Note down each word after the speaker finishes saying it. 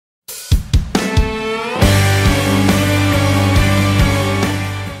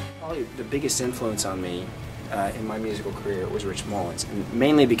biggest influence on me in my musical career was Rich Mullins, and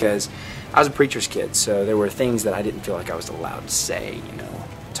mainly because I was a preacher's kid, so there were things that I didn't feel like I was allowed to say, you know,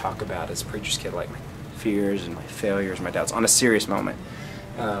 talk about as a preacher's kid, like my fears and my failures, my doubts, on a serious moment.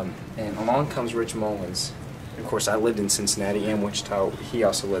 And along comes Rich Mullins. Of course, I lived in Cincinnati and Wichita. He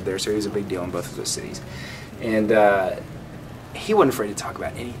also lived there, so he was a big deal in both of those cities. And he wasn't afraid to talk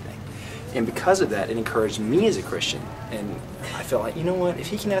about anything. And because of that, it encouraged me as a Christian. And I felt like, you know what, if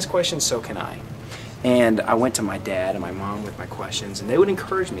he can ask questions, so can I. And I went to my dad and my mom with my questions, and they would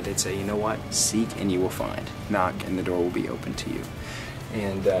encourage me. They'd say, you know what, seek and you will find. Knock and the door will be open to you.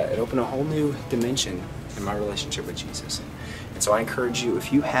 And it opened a whole new dimension in my relationship with Jesus. And so I encourage you,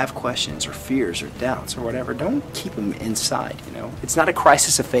 if you have questions or fears or doubts or whatever, don't keep them inside, you know. It's not a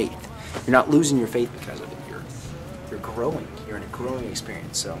crisis of faith. You're not losing your faith because of it. You're growing. You're in a growing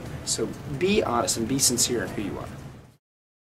experience. So be honest and be sincere in who you are.